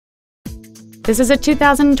This is a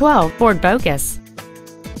 2012 Ford Focus.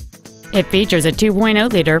 It features a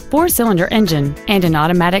 2.0-liter four-cylinder engine and an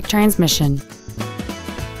automatic transmission.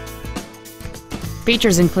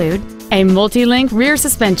 Features include a multi-link rear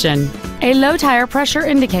suspension, a low tire pressure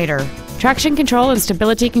indicator, traction control and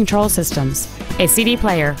stability control systems, a CD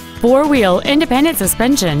player, four-wheel independent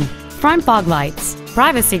suspension, front fog lights,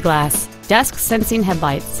 privacy glass, dusk sensing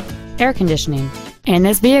headlights, air conditioning, and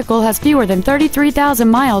this vehicle has fewer than 33,000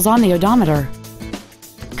 miles on the odometer.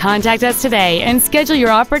 Contact us today and schedule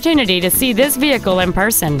your opportunity to see this vehicle in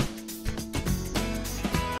person.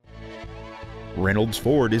 Reynolds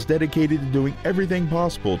Ford is dedicated to doing everything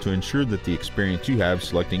possible to ensure that the experience you have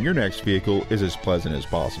selecting your next vehicle is as pleasant as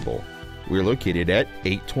possible. We're located at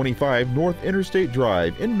 825 North Interstate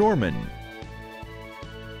Drive in Norman.